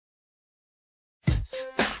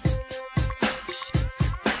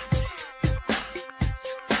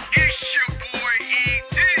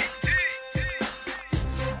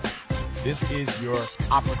This is your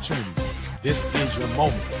opportunity. This is your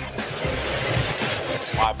moment.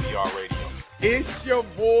 YBR Radio. It's your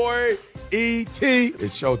boy, E.T.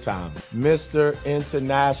 It's showtime. Mr.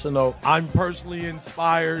 International. I'm personally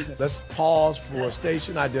inspired. Let's pause for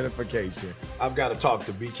station identification. I've got to talk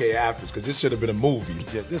to BK afterwards because this should have been a movie.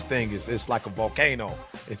 This thing it's like a volcano.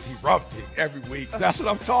 It's erupting every week. That's what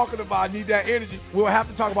I'm talking about. I need that energy. We'll have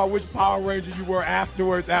to talk about which Power Ranger you were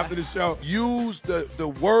afterwards, after the show. Use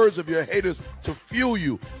the words of your haters to fuel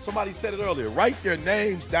you. Somebody said it earlier. Write their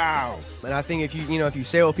names down. And I think if you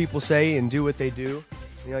say what people say and do what they do,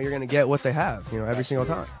 you're going to get what they have, every single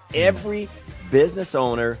time. Every business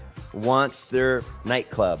owner wants their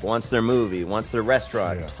nightclub, wants their movie, wants their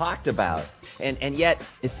restaurant talked about. And yet,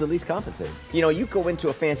 it's the least compensated. You go into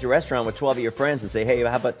a fancy restaurant with 12 of your friends and say, hey,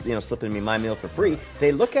 how about, slipping me my meal for free?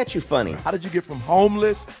 They look at you funny. How did you get from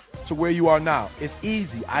homeless to where you are now? It's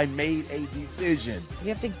easy. I made a decision. You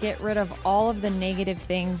have to get rid of all of the negative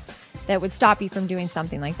things that would stop you from doing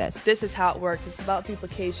something like this. This is how it works. It's about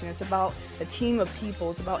duplication. It's about a team of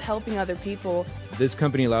people. It's about helping other people. This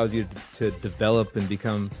company allows you to develop and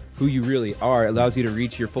become who you really are. It allows you to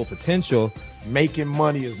reach your full potential. Making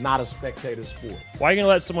money is not a spectator sport. Why are you going to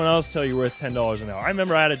let someone else tell you worth $10 an hour? I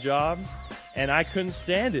remember I had a job, and I couldn't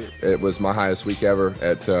stand it. It was my highest week ever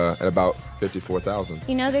at about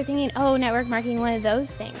 $54,000. They're thinking, oh, network marketing, one of those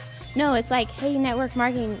things. No, it's like, hey, network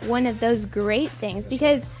marketing, one of those great things.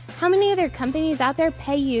 Because how many other companies out there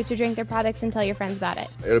pay you to drink their products and tell your friends about it?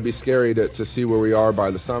 It'll be scary to see where we are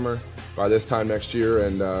by the summer, by this time next year,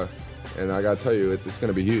 and I got to tell you, it's going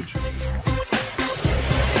to be huge.